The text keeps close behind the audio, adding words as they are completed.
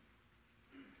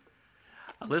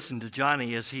listened to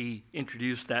Johnny as he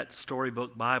introduced that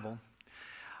storybook Bible.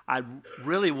 I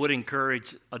really would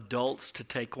encourage adults to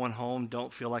take one home.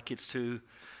 Don't feel like it's too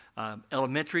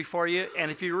elementary for you.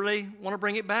 And if you really want to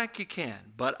bring it back, you can.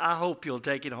 But I hope you'll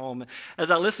take it home.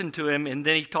 As I listened to him and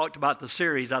then he talked about the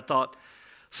series, I thought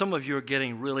some of you are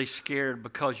getting really scared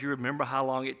because you remember how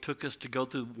long it took us to go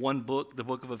through one book, the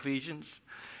book of Ephesians.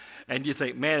 And you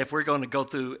think, man, if we're going to go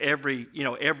through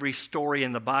every story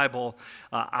in the Bible,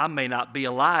 I may not be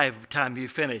alive by the time you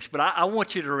finish. But I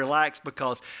want you to relax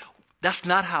because that's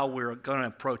not how we're going to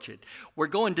approach it. We're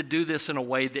going to do this in a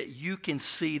way that you can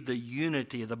see the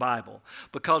unity of the Bible,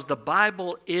 because the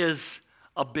Bible is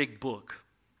a big book.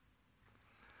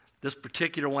 This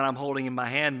particular one I'm holding in my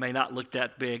hand may not look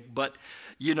that big, but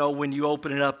when you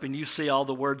open it up and you see all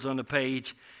the words on the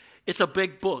page, it's a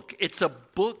big book. It's a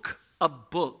book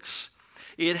of books.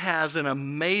 It has an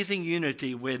amazing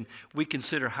unity when we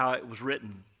consider how it was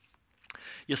written.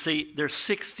 You see, there's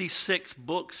 66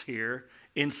 books here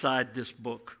inside this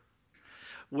book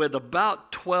with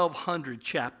about 1,200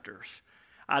 chapters.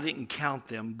 I didn't count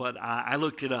them, but I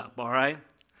looked it up, all right?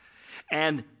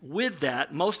 And with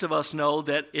that, most of us know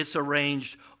that it's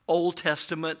arranged Old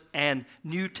Testament and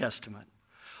New Testament.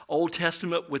 Old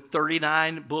Testament with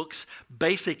 39 books,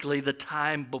 basically the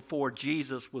time before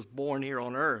Jesus was born here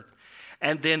on earth.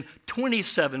 And then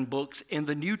 27 books in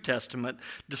the New Testament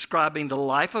describing the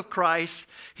life of Christ,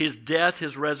 his death,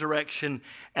 his resurrection,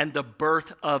 and the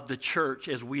birth of the church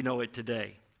as we know it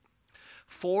today.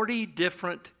 40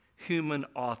 different human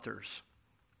authors.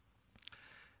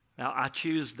 Now, I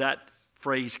choose that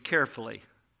phrase carefully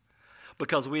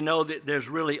because we know that there's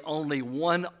really only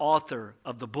one author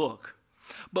of the book.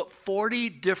 But 40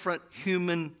 different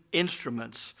human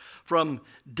instruments from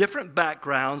different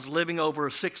backgrounds living over a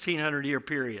 1,600-year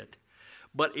period.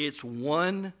 But it's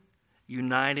one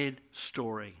united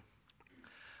story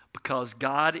because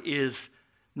God is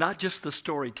not just the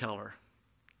storyteller.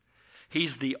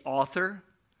 He's the author,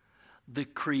 the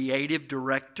creative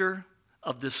director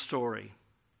of this story.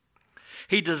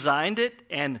 He designed it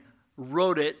and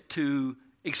wrote it to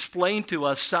explain to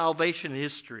us salvation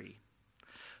history,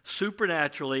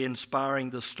 supernaturally inspiring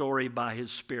the story by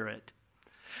his Spirit.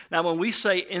 Now, when we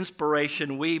say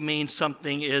inspiration, we mean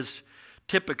something is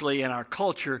typically in our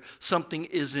culture, something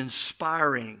is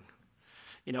inspiring.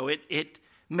 It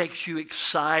makes you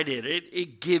excited.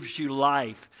 It gives you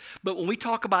life. But when we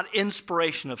talk about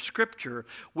inspiration of Scripture,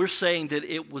 we're saying that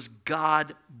it was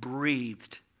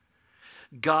God-breathed.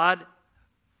 God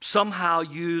somehow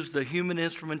used the human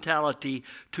instrumentality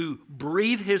to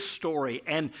breathe his story.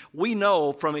 And we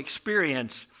know from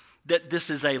experience that this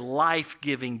is a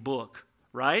life-giving book,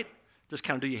 right? Just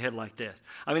kind of do your head like this.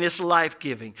 I mean, it's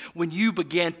life-giving. When you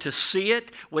begin to see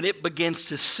it, when it begins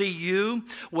to see you,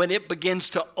 when it begins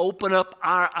to open up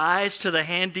our eyes to the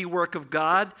handiwork of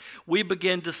God, we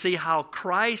begin to see how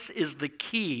Christ is the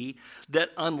key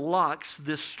that unlocks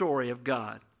this story of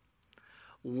God.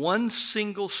 One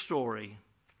single story,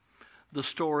 the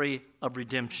story of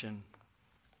redemption.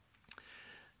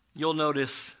 You'll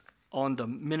notice on the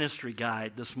ministry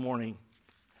guide this morning,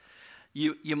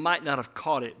 you might not have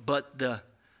caught it, but the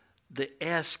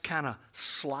S kind of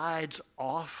slides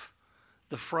off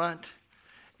the front,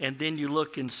 and then you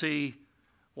look and see,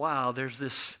 wow, there's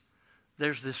this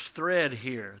thread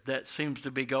here that seems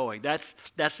to be going.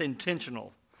 That's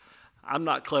intentional. I'm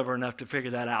not clever enough to figure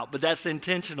that out, but that's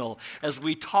intentional. As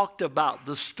we talked about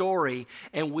the story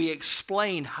and we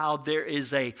explained how there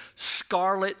is a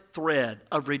scarlet thread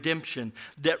of redemption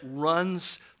that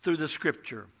runs through the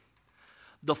Scripture.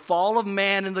 The fall of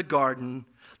man in the garden,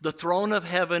 the throne of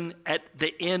heaven at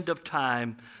the end of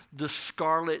time, the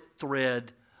scarlet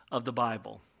thread of the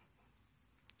Bible.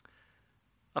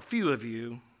 A few of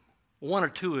you, one or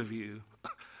two of you,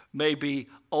 may be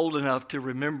old enough to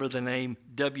remember the name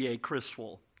W.A.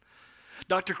 Criswell.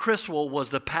 Dr. Criswell was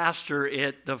the pastor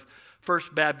at the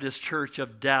First Baptist Church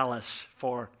of Dallas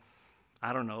for,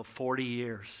 40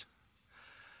 years.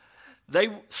 They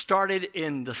started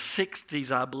in the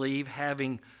 60s, I believe,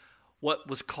 having what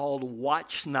was called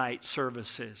watch night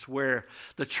services, where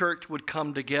the church would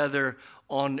come together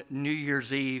on New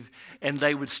Year's Eve, and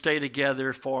they would stay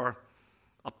together for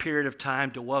a period of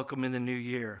time to welcome in the new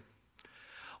year.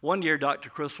 One year, Dr.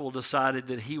 Criswell decided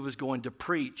that he was going to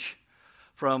preach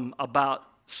from about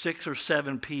 6 or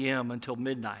 7 p.m. until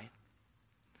midnight.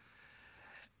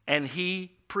 And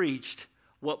he preached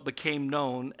what became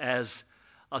known as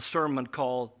a sermon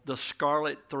called The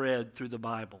Scarlet Thread Through the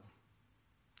Bible.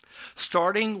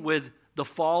 Starting with the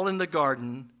fall in the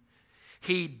garden,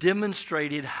 he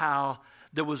demonstrated how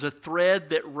there was a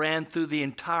thread that ran through the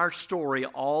entire story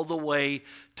all the way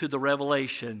to the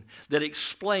Revelation that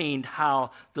explained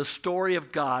how the story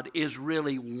of God is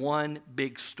really one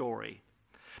big story.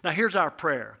 Now, here's our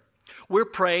prayer. We're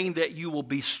praying that you will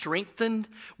be strengthened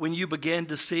when you begin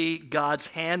to see God's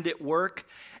hand at work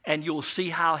and you'll see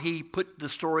how He put the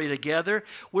story together.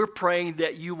 We're praying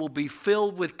that you will be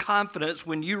filled with confidence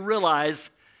when you realize,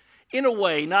 in a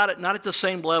way, not at the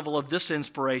same level of this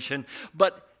inspiration,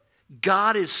 but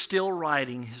God is still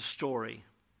writing His story.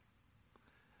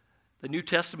 The New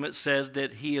Testament says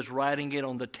that He is writing it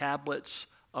on the tablets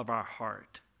of our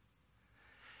heart.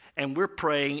 And we're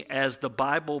praying as the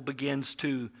Bible begins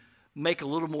to make a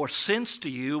little more sense to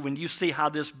you when you see how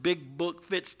this big book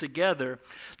fits together,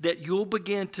 that you'll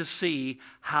begin to see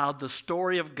how the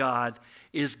story of God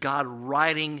is God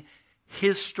writing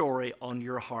His story on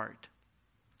your heart.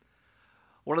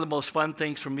 One of the most fun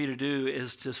things for me to do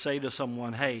is to say to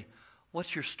someone, hey,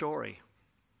 what's your story?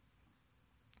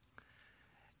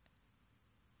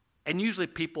 And usually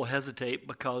people hesitate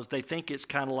because they think it's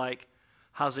kind of like,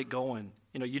 how's it going?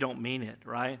 You know, you don't mean it,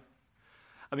 right?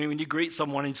 I mean, when you greet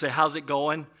someone and you say, how's it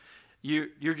going?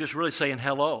 You're just really saying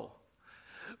hello.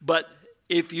 But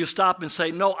if you stop and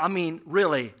say, no, I mean,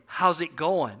 really, how's it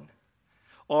going?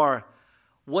 Or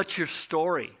what's your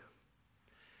story?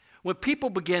 When people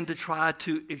begin to try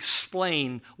to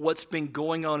explain what's been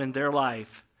going on in their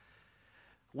life,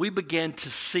 we begin to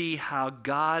see how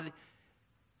God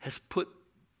has put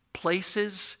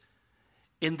places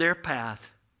in their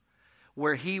path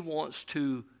where He wants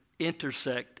to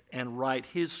intersect and write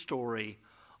His story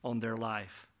on their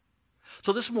life.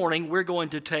 So this morning, we're going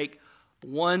to take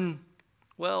one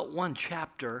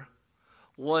chapter,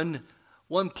 one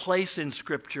place in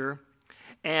Scripture,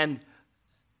 and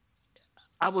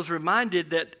I was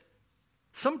reminded that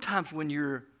sometimes when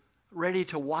you're ready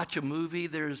to watch a movie,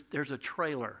 there's a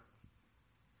trailer.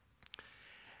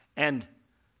 And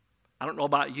I don't know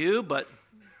about you, but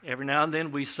every now and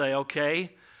then we say,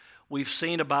 okay, we've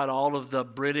seen about all of the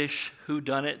British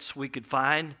whodunits we could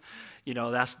find. You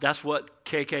know, that's what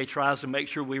KK tries to make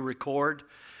sure we record.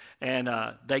 And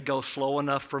they go slow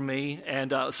enough for me.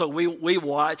 And so we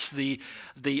watch the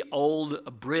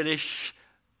old British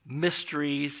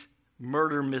mysteries,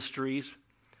 murder mysteries.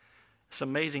 It's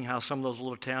amazing how some of those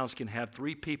little towns can have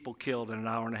 3 people killed in an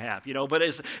hour and a half. You know, but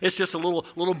it's just a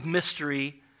little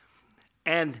mystery.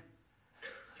 And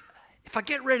if I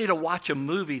get ready to watch a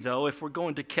movie, though, if we're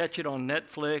going to catch it on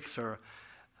Netflix or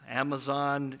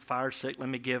Amazon, Fire Stick, let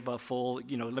me give a full,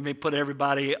 let me put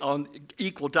everybody on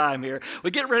equal time here.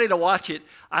 We get ready to watch it.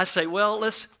 I say, well,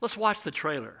 let's watch the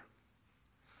trailer.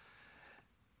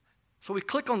 So we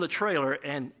click on the trailer,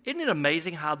 and isn't it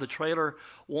amazing how the trailer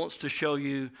wants to show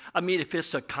you? I mean, if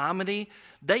it's a comedy,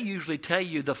 they usually tell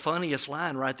you the funniest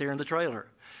line right there in the trailer.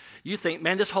 You think,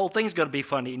 man, this whole thing's going to be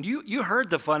funny. And you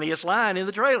heard the funniest line in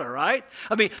the trailer, right?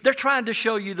 I mean, they're trying to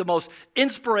show you the most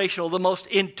inspirational, the most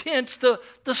intense, the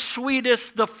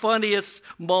sweetest, the funniest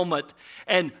moment,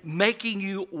 and making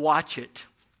you watch it.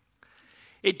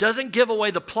 It doesn't give away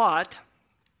the plot,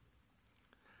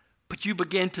 but you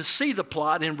begin to see the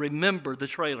plot and remember the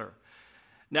trailer.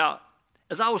 Now,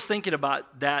 as I was thinking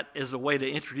about that as a way to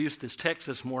introduce this text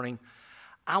this morning,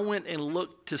 I went and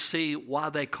looked to see why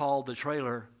they called the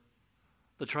trailer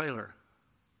the trailer.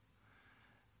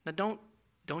 Now,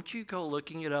 don't you go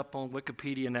looking it up on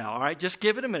Wikipedia now, all right? Just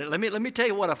give it a minute. Let me tell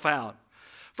you what I found.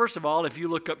 First of all, if you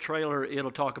look up trailer,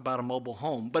 it'll talk about a mobile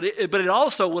home. But it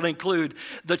also will include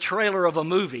the trailer of a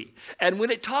movie. And when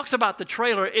it talks about the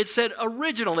trailer, it said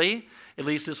originally, at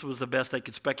least this was the best they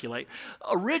could speculate,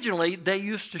 originally they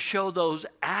used to show those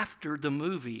after the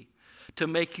movie to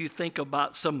make you think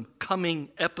about some coming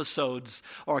episodes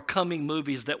or coming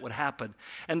movies that would happen.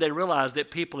 And they realized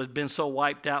that people had been so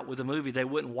wiped out with the movie, they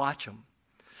wouldn't watch them.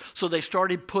 So they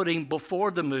started putting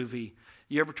before the movie.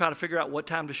 You ever try to figure out what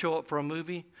time to show up for a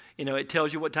movie? You know, it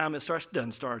tells you what time it starts. It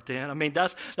doesn't start then. I mean,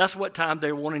 that's what time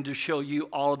they're wanting to show you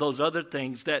all of those other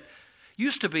things that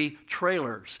used to be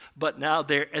trailers, but now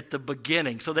they're at the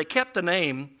beginning. So they kept the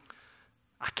name.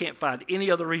 I can't find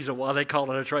any other reason why they call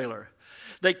it a trailer.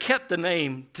 They kept the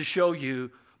name to show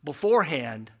you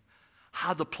beforehand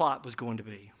how the plot was going to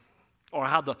be or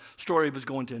how the story was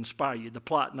going to inspire you, the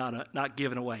plot not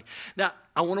given away. Now,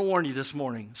 I want to warn you this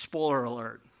morning, spoiler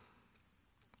alert.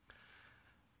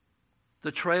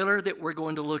 The trailer that we're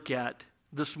going to look at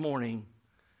this morning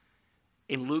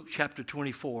in Luke chapter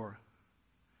 24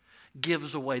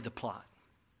 gives away the plot.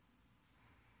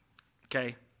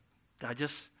 Okay? I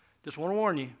just want to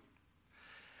warn you.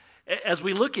 As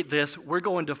we look at this, we're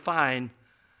going to find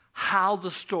how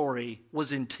the story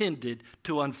was intended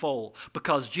to unfold,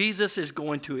 because Jesus is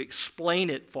going to explain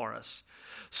it for us.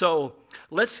 So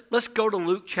let's go to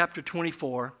Luke chapter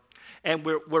 24, and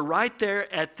we're right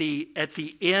there at the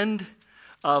end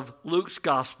of Luke's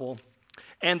gospel,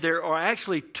 and there are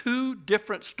actually two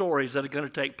different stories that are going to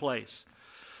take place.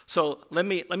 So let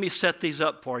me set these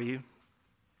up for you.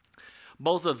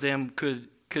 Both of them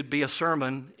could be a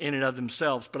sermon in and of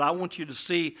themselves, but I want you to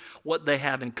see what they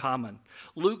have in common.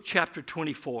 Luke chapter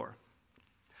 24.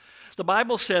 The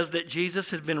Bible says that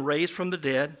Jesus has been raised from the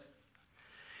dead,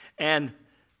 and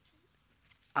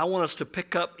I want us to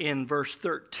pick up in verse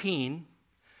 13.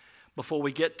 Before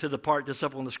we get to the part that's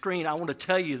up on the screen, I want to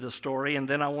tell you the story, and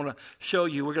then I want to show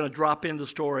you. We're going to drop in the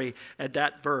story at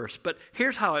that verse. But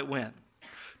here's how it went.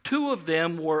 Two of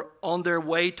them were on their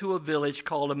way to a village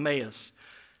called Emmaus.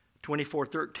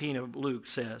 24:13 of Luke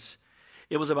says.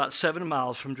 It was about 7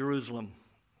 miles from Jerusalem.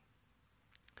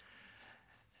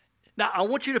 Now, I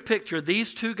want you to picture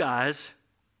these two guys,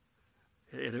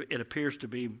 it appears to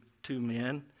be two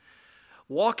men,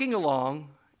 walking along,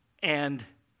 and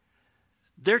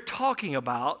they're talking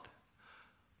about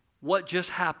what just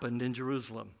happened in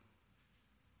Jerusalem.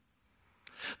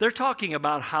 They're talking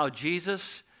about how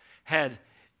Jesus had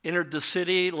entered the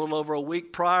city a little over a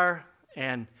week prior,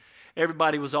 and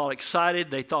everybody was all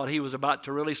excited. They thought he was about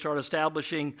to really start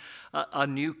establishing a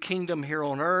new kingdom here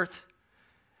on earth,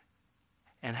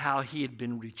 and how he had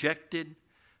been rejected,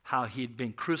 how he had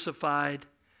been crucified,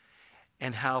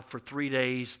 and how for 3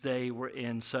 days they were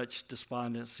in such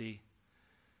despondency.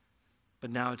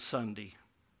 But now it's Sunday.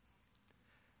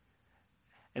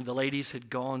 And the ladies had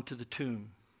gone to the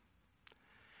tomb.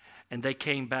 And they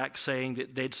came back saying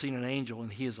that they'd seen an angel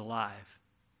and he is alive.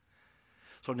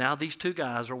 So now these two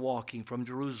guys are walking from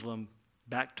Jerusalem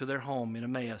back to their home in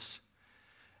Emmaus.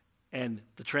 And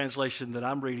the translation that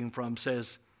I'm reading from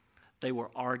says they were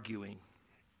arguing.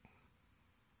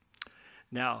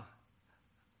 Now,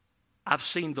 I've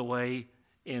seen the way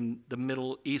in the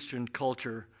Middle Eastern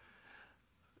culture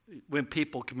when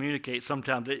people communicate,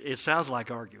 sometimes it sounds like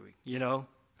arguing, you know.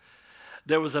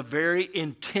 There was a very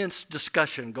intense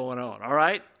discussion going on, all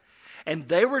right? And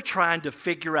they were trying to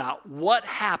figure out what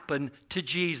happened to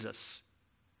Jesus.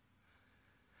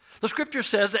 The scripture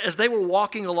says that as they were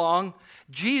walking along,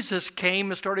 Jesus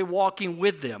came and started walking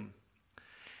with them.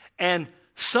 And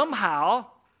somehow,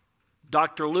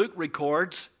 Dr. Luke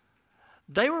records,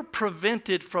 they were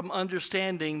prevented from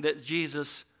understanding that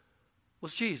Jesus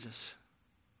was Jesus.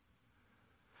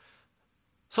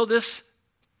 So this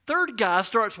third guy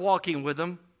starts walking with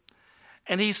them,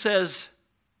 and he says,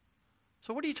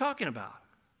 "So what are you talking about?"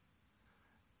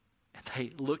 And they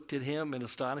looked at him in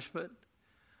astonishment.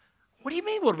 "What do you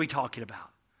mean, what are we talking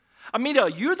about? I mean,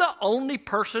 you're the only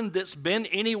person that's been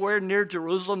anywhere near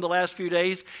Jerusalem the last few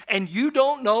days, and you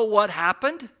don't know what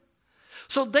happened?"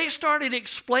 So they started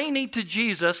explaining to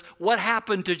Jesus what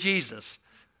happened to Jesus.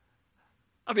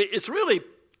 I mean, it's really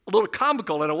a little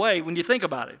comical in a way when you think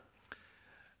about it.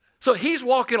 So he's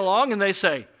walking along, and they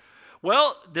say,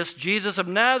 "Well, this Jesus of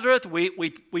Nazareth, we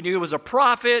knew he was a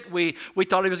prophet. We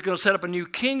thought he was going to set up a new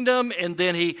kingdom, and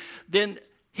then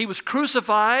he was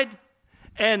crucified.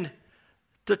 And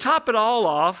to top it all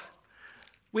off,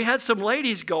 we had some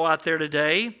ladies go out there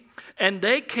today, and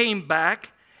they came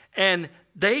back, and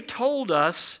they told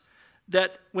us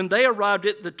that when they arrived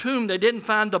at the tomb, they didn't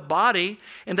find the body,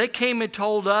 and they came and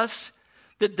told us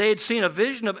that they had seen a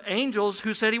vision of angels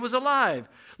who said he was alive."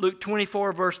 Luke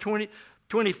 24, verse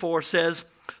 24 says,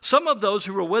 "Some of those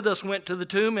who were with us went to the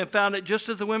tomb and found it just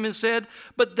as the women said,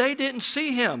 but they didn't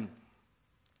see him."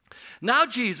 Now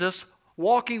Jesus,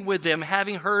 walking with them,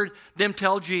 having heard them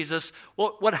tell Jesus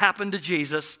what happened to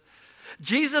Jesus,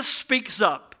 Jesus speaks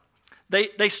up.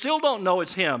 They still don't know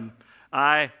it's him.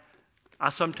 I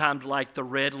sometimes like the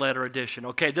red letter edition.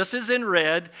 Okay, this is in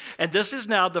red, and this is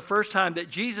now the first time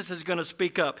that Jesus is going to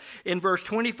speak up. In verse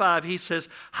 25, he says,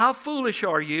 "How foolish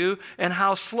are you, and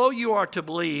how slow you are to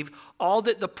believe all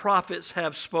that the prophets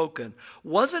have spoken.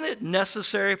 Wasn't it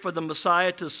necessary for the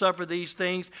Messiah to suffer these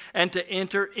things and to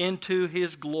enter into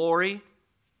his glory?"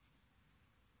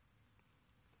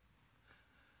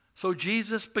 So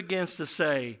Jesus begins to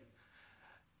say,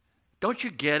 don't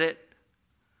you get it?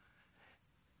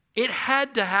 It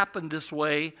had to happen this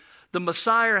way. The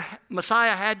Messiah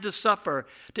had to suffer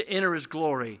to enter his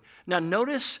glory. Now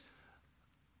notice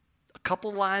a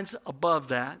couple lines above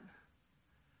that.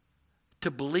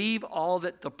 To believe all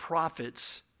that the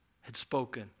prophets had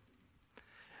spoken.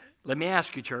 Let me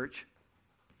ask you, church,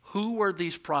 who were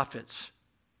these prophets?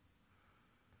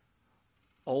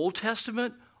 Old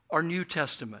Testament or New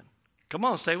Testament? Come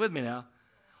on, stay with me now.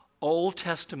 Old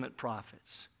Testament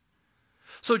prophets.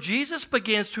 So Jesus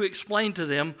begins to explain to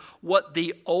them what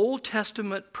the Old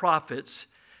Testament prophets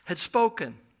had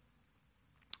spoken.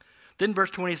 Then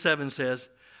verse 27 says,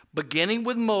 beginning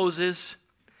with Moses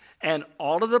and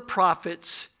all of the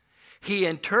prophets, he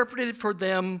interpreted for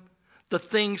them the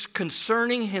things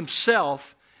concerning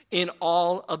himself in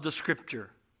all of the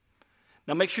Scripture.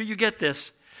 Now make sure you get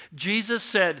this. Jesus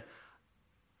said,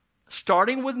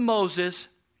 starting with Moses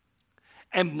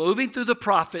and moving through the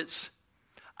prophets,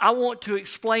 I want to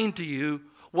explain to you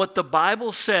what the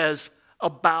Bible says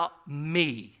about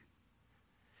me.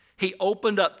 He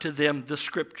opened up to them the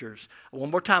Scriptures.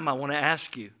 One more time, I want to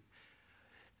ask you,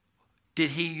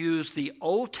 did he use the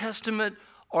Old Testament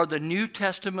or the New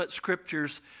Testament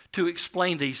Scriptures to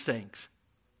explain these things?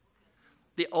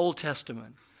 The Old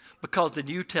Testament, because the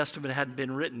New Testament hadn't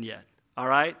been written yet, all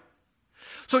right?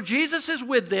 So Jesus is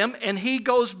with them, and he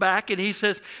goes back and he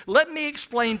says, let me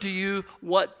explain to you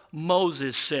what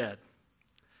Moses said.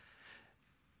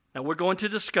 Now we're going to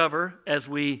discover as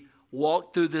we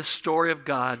walk through this story of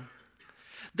God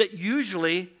that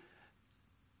usually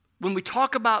when we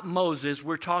talk about Moses,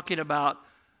 we're talking about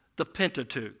the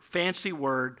Pentateuch, fancy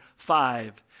word,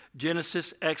 5,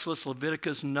 Genesis, Exodus,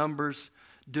 Leviticus, Numbers,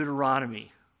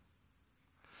 Deuteronomy.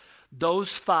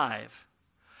 Those 5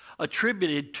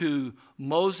 attributed to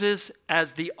Moses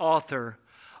as the author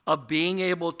of being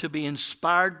able to be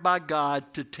inspired by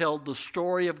God to tell the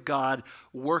story of God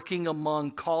working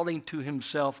among, calling to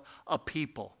himself a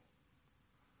people.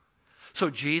 So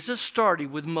Jesus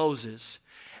started with Moses,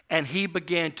 and he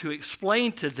began to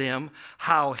explain to them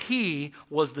how he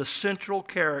was the central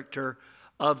character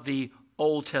of the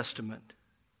Old Testament.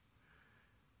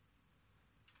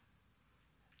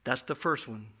 That's the first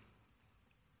one.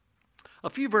 A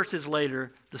few verses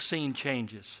later, the scene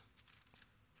changes.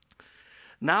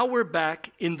 Now we're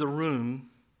back in the room,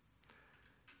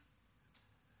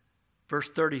 verse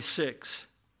 36.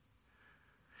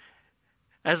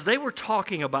 As they were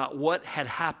talking about what had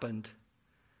happened,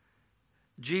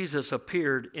 Jesus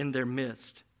appeared in their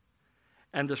midst.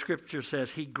 And the scripture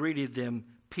says he greeted them,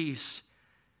 peace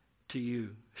to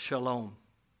you, shalom.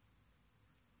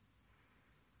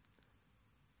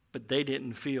 But they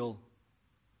didn't feel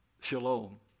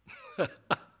shalom.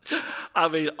 I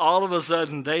mean, all of a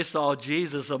sudden they saw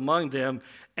Jesus among them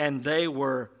and they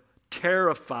were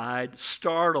terrified,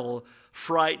 startled,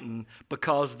 frightened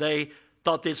because they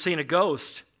thought they'd seen a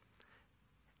ghost.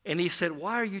 And he said,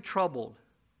 why are you troubled?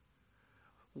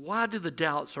 Why do the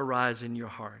doubts arise in your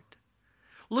heart?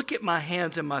 Look at my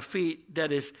hands and my feet.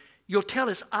 That is, you'll tell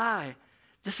it's I.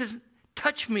 This is,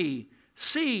 touch me,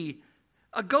 see.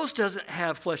 A ghost doesn't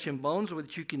have flesh and bones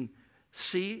which you can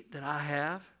see that I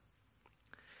have.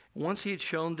 Once he had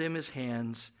shown them his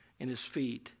hands and his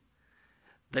feet,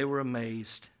 they were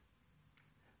amazed.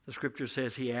 The scripture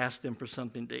says he asked them for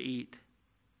something to eat.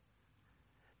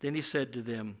 Then he said to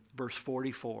them, verse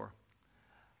 44,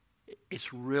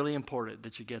 it's really important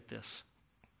that you get this.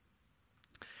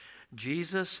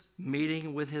 Jesus,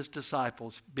 meeting with his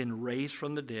disciples, been raised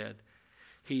from the dead,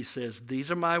 he says,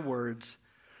 these are my words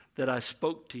that I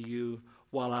spoke to you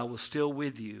while I was still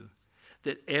with you,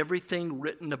 that everything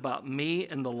written about me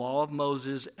in the law of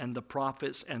Moses and the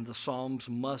prophets and the Psalms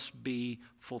must be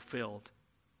fulfilled.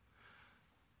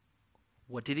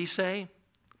 What did he say?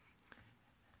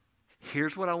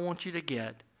 Here's what I want you to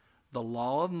get. The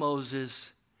law of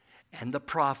Moses and the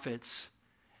prophets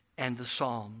and the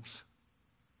Psalms.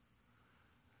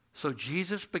 So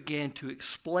Jesus began to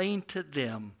explain to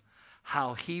them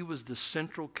how he was the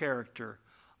central character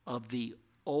of the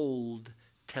Old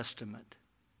Testament.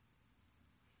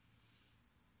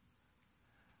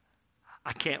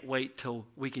 I can't wait till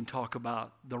we can talk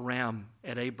about the ram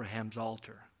at Abraham's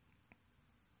altar.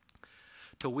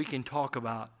 Till we can talk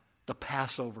about the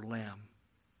Passover lamb.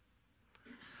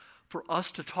 For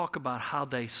us to talk about how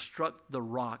they struck the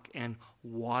rock and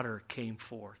water came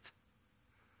forth.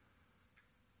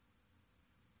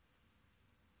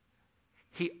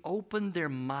 He opened their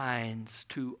minds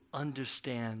to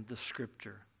understand the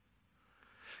Scripture.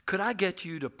 Could I get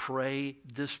you to pray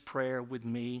this prayer with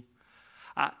me?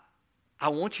 I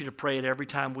want you to pray it every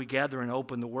time we gather and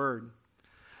open the Word.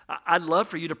 I'd love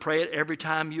for you to pray it every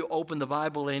time you open the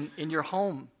Bible in your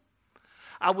home.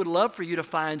 I would love for you to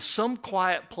find some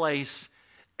quiet place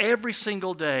every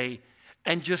single day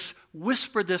and just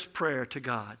whisper this prayer to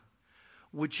God.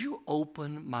 Would you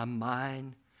open my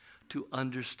mind to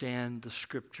understand the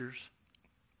Scriptures?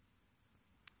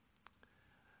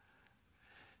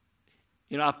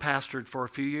 You know, I've pastored for a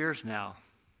few years now.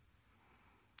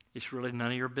 It's really none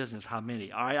of your business how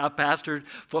many. All right, I've pastored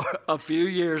for a few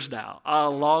years now, a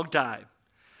long time.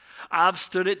 I've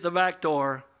stood at the back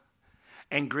door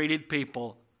and greeted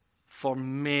people for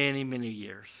many, many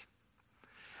years.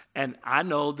 And I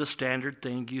know the standard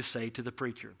thing you say to the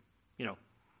preacher. You know,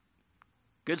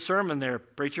 good sermon there,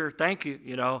 preacher. Thank you.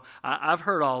 You know, I've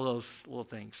heard all those little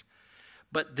things.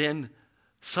 But then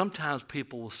sometimes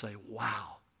people will say,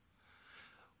 wow,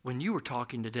 when you were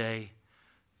talking today,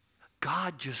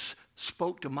 God just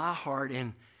spoke to my heart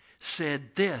and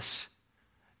said this.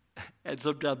 And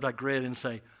sometimes I grin and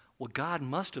say, well, God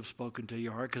must have spoken to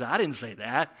your heart because I didn't say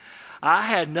that. I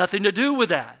had nothing to do with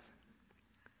that.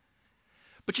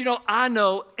 But you know, I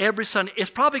know every Sunday, it's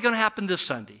probably going to happen this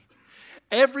Sunday.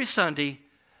 Every Sunday,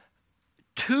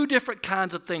 two different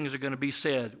kinds of things are going to be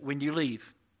said when you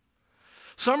leave.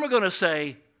 Some are going to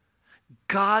say,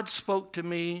 God spoke to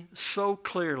me so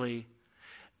clearly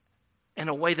in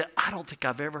a way that I don't think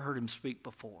I've ever heard him speak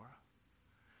before.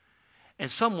 And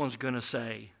someone's going to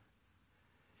say,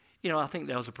 you know, I think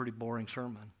that was a pretty boring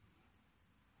sermon.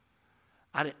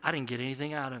 I didn't get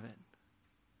anything out of it.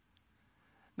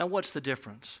 Now, what's the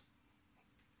difference?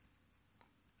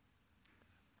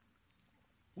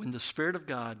 When the Spirit of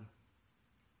God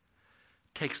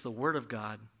takes the Word of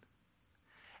God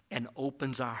and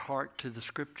opens our heart to the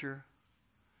Scripture,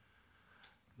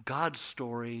 God's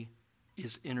story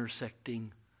is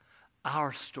intersecting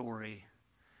our story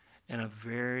in a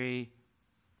very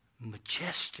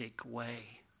majestic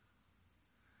way.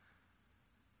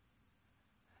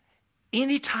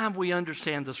 Anytime we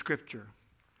understand the Scripture,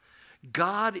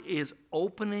 God is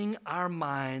opening our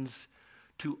minds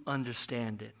to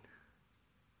understand it.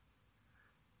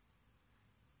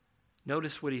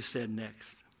 Notice what he said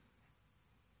next.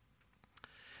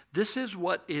 This is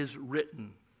what is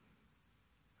written.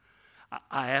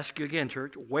 I ask you again,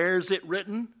 church, where is it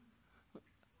written?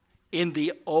 In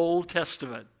the Old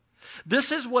Testament.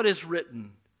 This is what is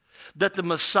written, that the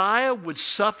Messiah would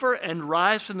suffer and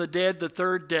rise from the dead the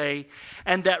third day,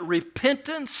 and that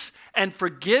repentance and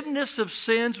forgiveness of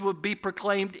sins would be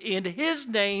proclaimed in his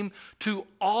name to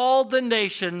all the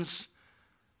nations,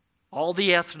 all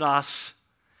the ethnos,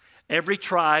 every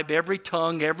tribe, every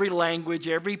tongue, every language,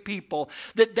 every people,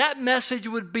 that message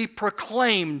would be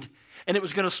proclaimed, and it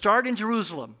was going to start in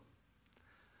Jerusalem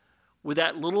with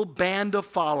that little band of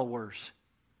followers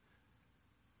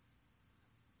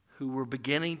who were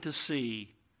beginning to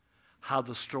see how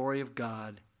the story of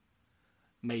God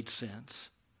made sense.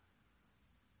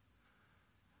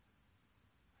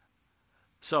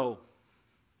 So,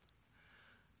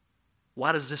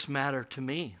 why does this matter to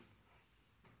me?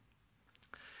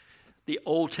 The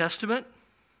Old Testament,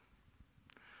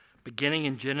 beginning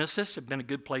in Genesis, have been a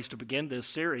good place to begin this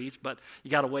series, but you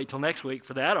got to wait till next week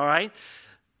for that, all right?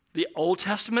 The Old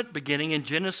Testament, beginning in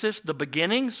Genesis, the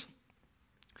beginnings,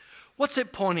 what's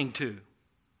it pointing to?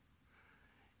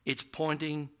 It's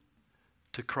pointing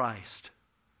to Christ.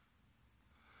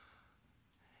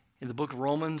 In the book of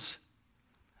Romans,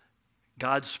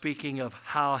 God's speaking of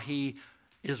how he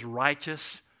is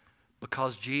righteous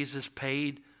because Jesus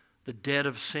paid the debt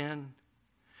of sin.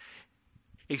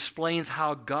 Explains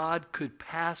how God could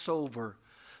pass over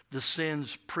the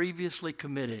sins previously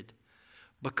committed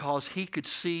because he could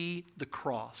see the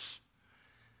cross.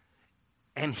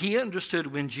 And he understood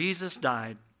when Jesus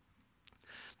died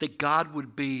that God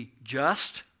would be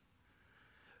just,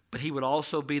 but he would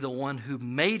also be the one who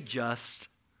made just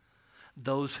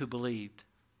those who believed.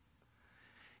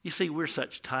 You see, we're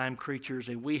such time creatures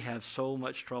and we have so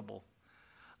much trouble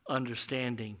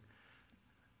understanding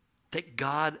that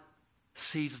God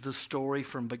sees the story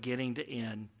from beginning to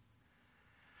end.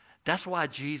 That's why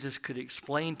Jesus could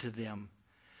explain to them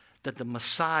that the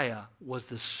Messiah was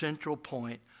the central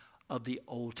point of the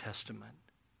Old Testament.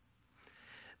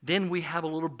 Then we have a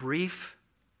little brief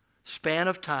span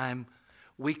of time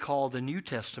we call the New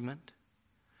Testament,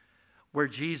 where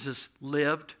Jesus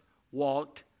lived,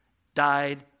 walked,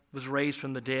 died, was raised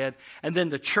from the dead, and then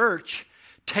the church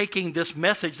taking this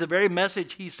message, the very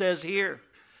message he says here,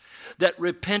 that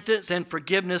repentance and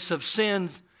forgiveness of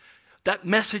sins, that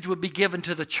message would be given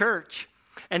to the church.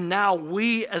 And now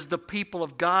we, as the people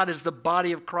of God, as the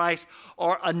body of Christ,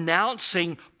 are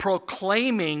announcing,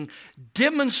 proclaiming,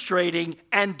 demonstrating,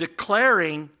 and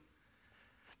declaring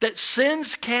that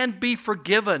sins can be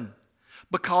forgiven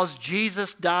because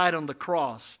Jesus died on the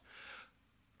cross.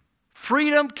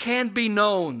 Freedom can be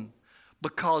known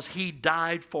because he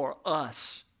died for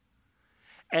us.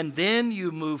 And then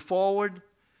you move forward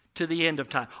to the end of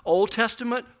time. Old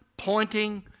Testament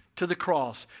pointing to the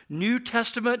cross. New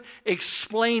Testament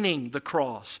explaining the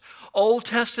cross. Old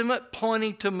Testament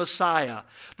pointing to Messiah.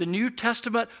 The New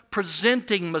Testament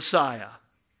presenting Messiah.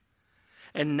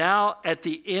 And now at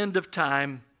the end of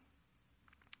time,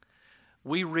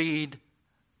 we read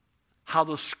how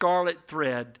the scarlet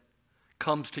thread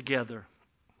comes together.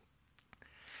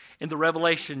 In the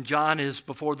Revelation, John is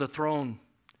before the throne,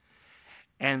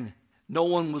 and no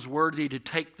one was worthy to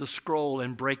take the scroll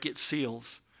and break its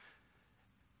seals.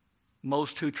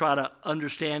 Most who try to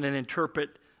understand and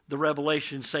interpret the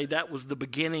Revelation say that was the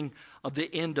beginning of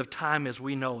the end of time as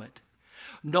we know it.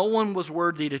 No one was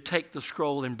worthy to take the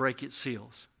scroll and break its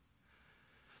seals.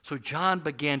 So John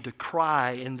began to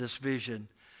cry in this vision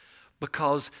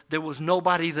because there was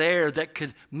nobody there that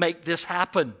could make this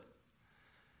happen.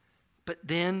 But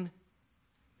then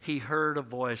he heard a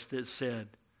voice that said,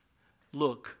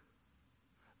 "Look,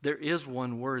 there is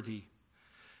one worthy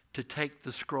to take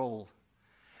the scroll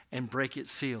and break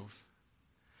its seals,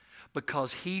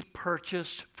 because he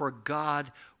purchased for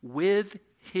God with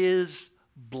his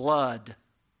blood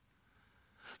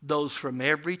those from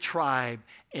every tribe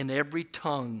and every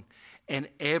tongue and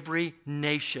every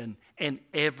nation and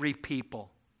every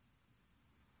people."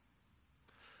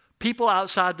 People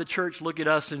outside the church look at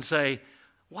us and say,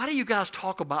 "Why do you guys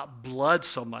talk about blood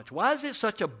so much? Why is it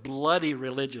such a bloody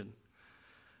religion?"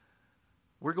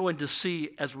 We're going to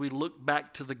see as we look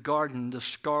back to the garden the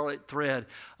scarlet thread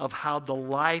of how the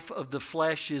life of the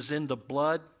flesh is in the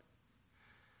blood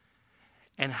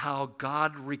and how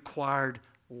God required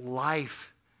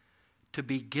life to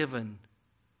be given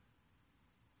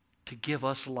to give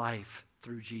us life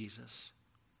through Jesus.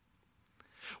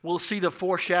 We'll see the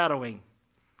foreshadowing.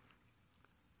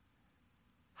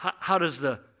 How does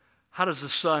the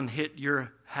sun hit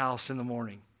your house in the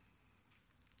morning?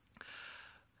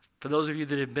 For those of you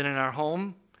that have been in our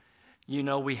home, you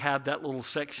know we have that little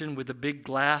section with the big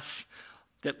glass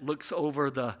that looks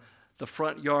over the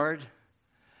front yard.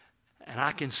 And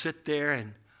I can sit there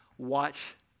and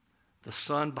watch the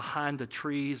sun behind the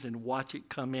trees and watch it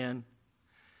come in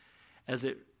as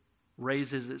it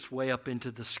raises its way up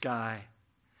into the sky.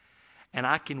 And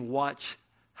I can watch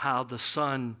how the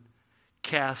sun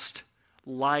casts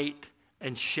light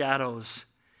and shadows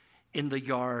in the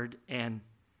yard and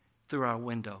through our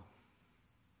window.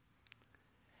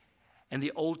 And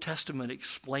the Old Testament,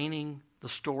 explaining the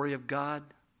story of God,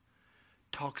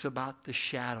 talks about the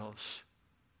shadows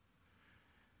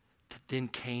that then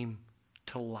came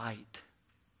to light.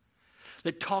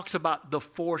 That talks about the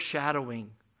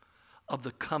foreshadowing of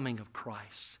the coming of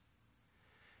Christ.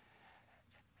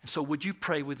 And so would you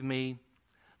pray with me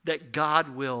that God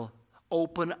will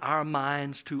open our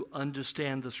minds to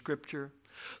understand the Scripture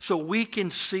so we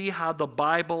can see how the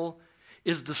Bible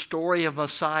is the story of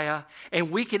Messiah, and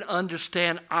we can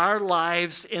understand our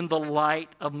lives in the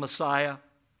light of Messiah.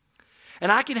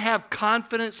 And I can have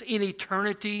confidence in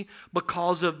eternity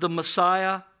because of the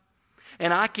Messiah,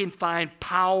 and I can find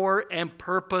power and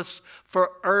purpose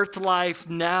for earth life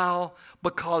now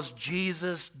because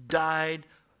Jesus died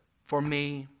for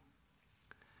me.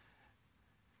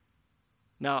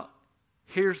 Now,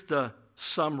 here's the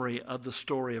summary of the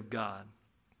story of God.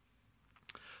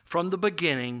 From the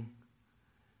beginning,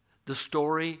 the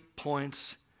story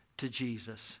points to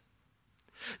Jesus.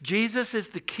 Jesus is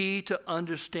the key to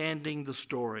understanding the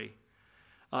story.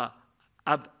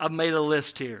 I've made a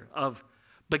list here of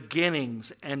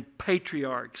beginnings and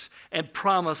patriarchs and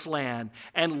promised land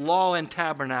and law and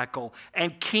tabernacle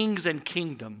and kings and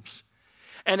kingdoms.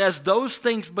 And as those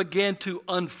things begin to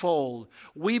unfold,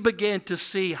 we begin to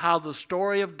see how the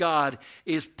story of God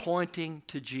is pointing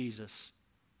to Jesus.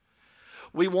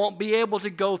 We won't be able to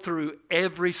go through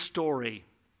every story.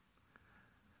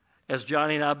 As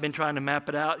Johnny and I have been trying to map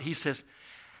it out, he says,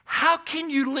 "How can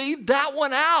you leave that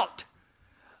one out?"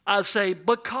 I say,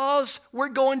 "Because we're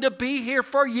going to be here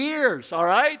for years, all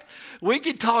right? We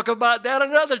can talk about that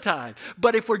another time.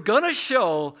 But if we're going to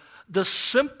show the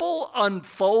simple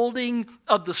unfolding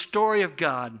of the story of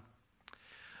God,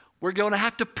 we're going to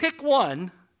have to pick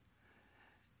one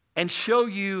and show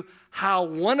you how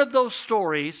one of those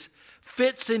stories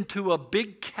fits into a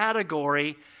big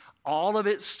category, all of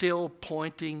it still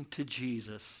pointing to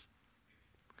Jesus.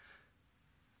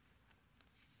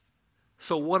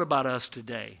 So what about us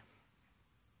today?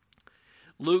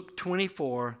 Luke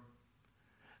 24,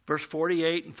 verse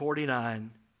 48 and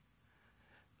 49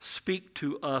 speak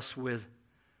to us with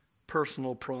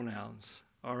personal pronouns,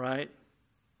 all right?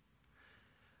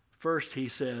 First, he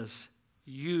says,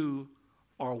 "You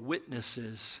are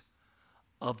witnesses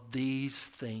of these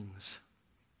things."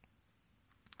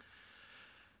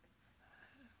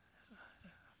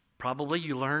 Probably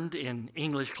you learned in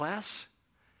English class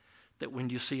that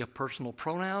when you see a personal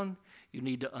pronoun, you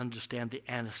need to understand the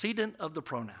antecedent of the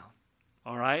pronoun.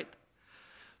 All right?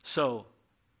 So,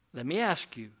 let me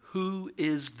ask you, who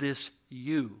is this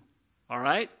you? All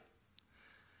right?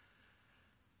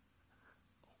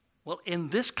 Well, in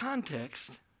this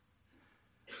context,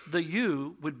 the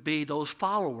you would be those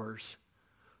followers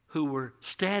who were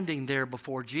standing there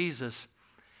before Jesus,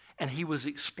 and he was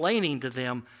explaining to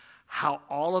them how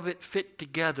all of it fit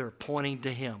together, pointing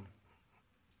to him.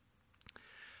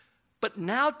 But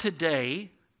now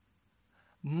today,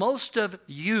 most of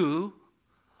you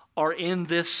are in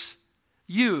this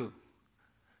you,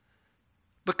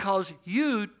 because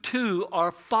you too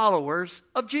are followers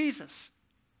of Jesus.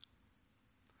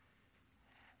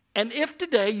 And if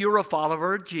today you're a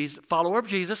follower of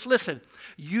Jesus, listen,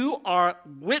 you are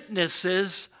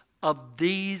witnesses of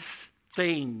these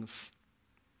things.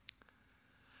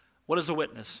 What is a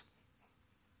witness?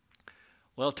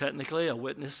 Well, technically, a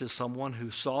witness is someone who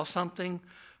saw something,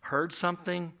 heard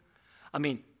something. I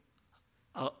mean,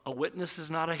 a witness is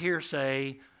not a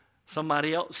hearsay,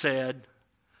 somebody else said.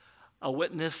 A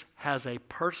witness has a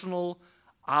personal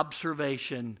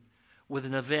observation with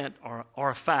an event or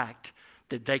a fact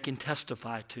that they can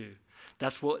testify to.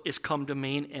 That's what it's come to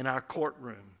mean in our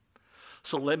courtroom.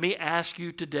 So let me ask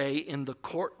you today, in the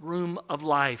courtroom of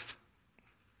life,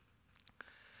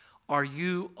 are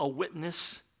you a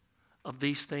witness of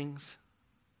these things?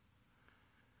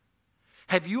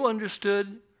 Have you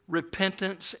understood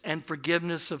repentance and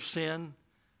forgiveness of sin?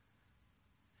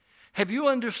 Have you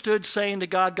understood saying to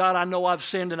God, God, I know I've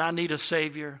sinned and I need a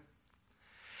Savior?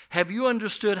 Have you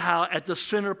understood how at the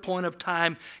center point of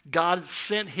time, God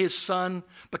sent his Son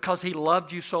because he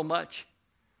loved you so much,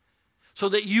 so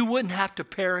that you wouldn't have to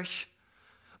perish,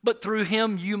 but through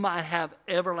him you might have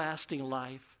everlasting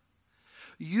life?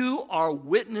 You are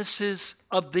witnesses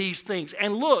of these things.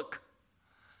 And look,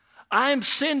 I'm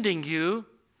sending you,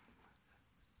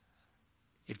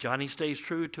 if Johnny stays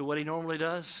true to what he normally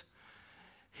does,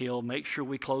 he'll make sure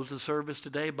we close the service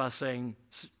today by saying,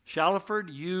 Shallowford,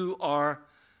 you are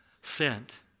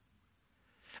sent.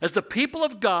 As the people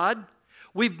of God,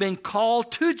 we've been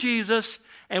called to Jesus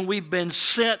and we've been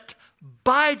sent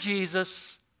by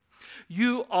Jesus.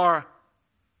 You are,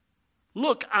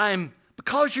 look,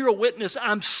 because you're a witness,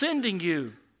 I'm sending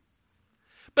you.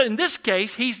 But in this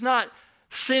case, he's not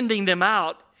sending them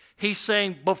out. He's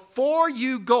saying, before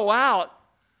you go out,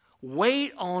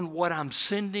 wait on what I'm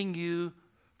sending you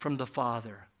from the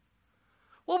Father.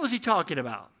 What was he talking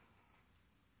about?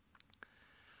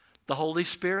 The Holy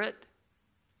Spirit,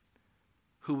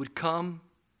 who would come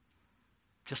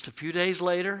just a few days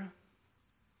later.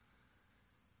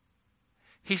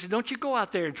 He said, don't you go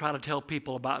out there and try to tell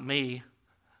people about me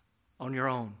on your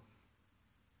own.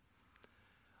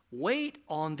 Wait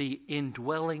on the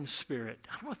indwelling Spirit.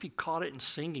 I don't know if you caught it in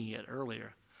singing it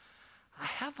earlier. I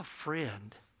have a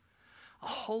friend, a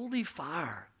holy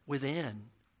fire within.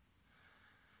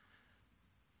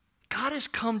 God has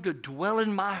come to dwell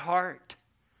in my heart,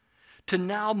 to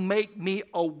now make me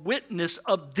a witness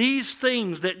of these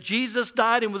things, that Jesus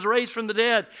died and was raised from the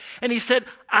dead. And he said,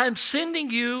 I'm sending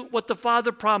you what the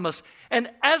Father promised. And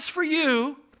as for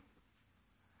you,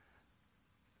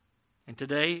 and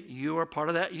today you are part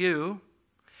of that you,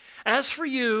 as for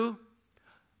you,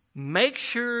 make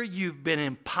sure you've been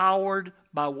empowered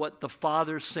by what the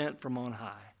Father sent from on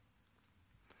high.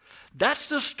 That's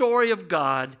the story of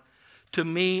God to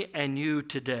me and you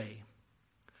today.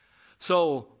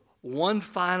 So, one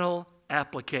final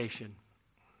application.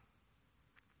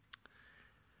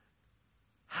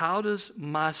 How does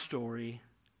my story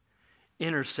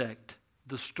intersect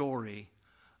the story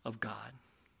of God?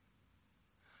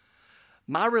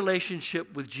 My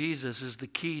relationship with Jesus is the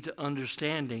key to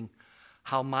understanding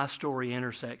how my story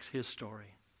intersects his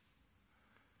story.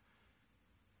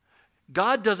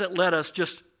 God doesn't let us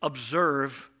just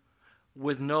observe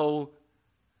with no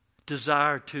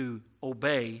desire to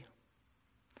obey.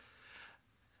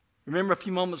 Remember a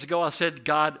few moments ago I said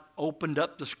God opened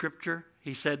up the Scripture?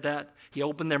 He said that. He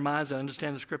opened their minds to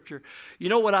understand the Scripture. You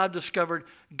know what I've discovered?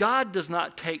 God does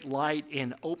not take light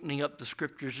in opening up the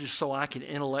Scriptures just so I can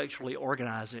intellectually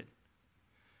organize it.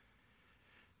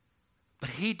 But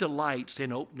he delights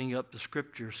in opening up the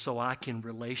Scriptures so I can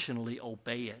relationally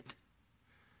obey it.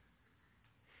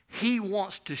 He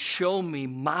wants to show me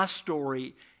my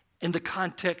story in the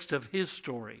context of his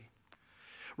story.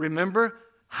 Remember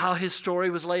how his story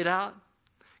was laid out?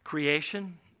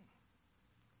 Creation,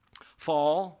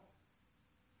 fall,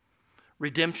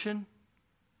 redemption.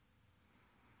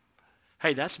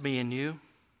 Hey, that's me and you.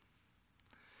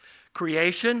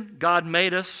 Creation, God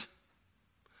made us.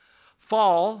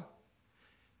 Fall,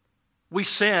 we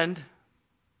sinned.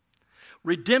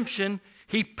 Redemption,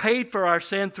 he paid for our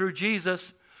sin through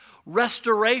Jesus.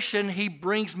 Restoration, he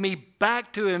brings me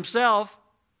back to himself.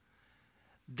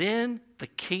 Then the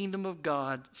kingdom of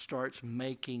God starts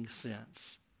making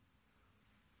sense.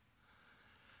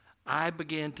 I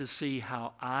began to see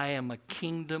how I am a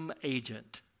kingdom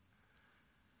agent,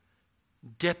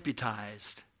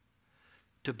 deputized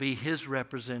to be his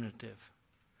representative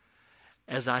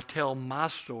as I tell my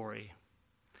story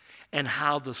and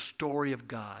how the story of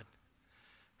God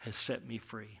has set me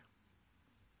free.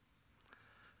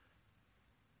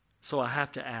 So I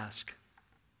have to ask,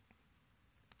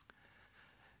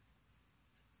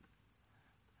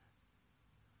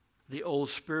 the old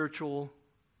spiritual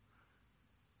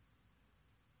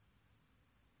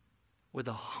with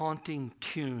a haunting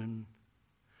tune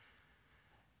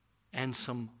and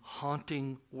some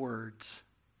haunting words.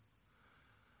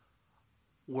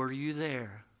 Were you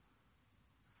there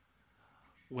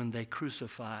when they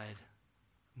crucified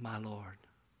my Lord?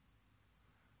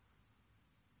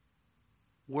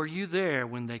 Were you there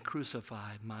when they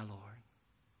crucified my Lord?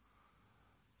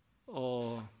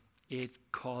 Oh, it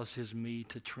causes me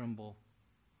to tremble.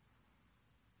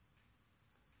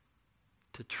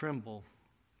 To tremble.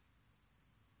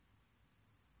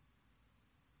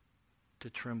 To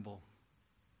tremble.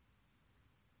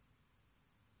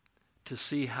 To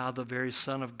see how the very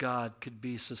Son of God could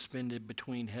be suspended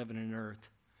between heaven and earth.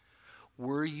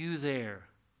 Were you there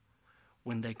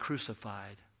when they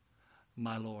crucified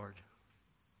my Lord?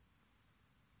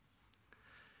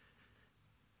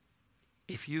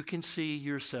 If you can see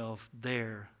yourself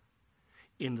there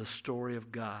in the story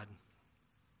of God,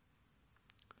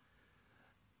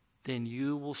 then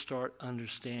you will start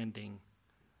understanding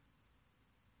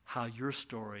how your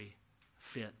story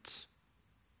fits.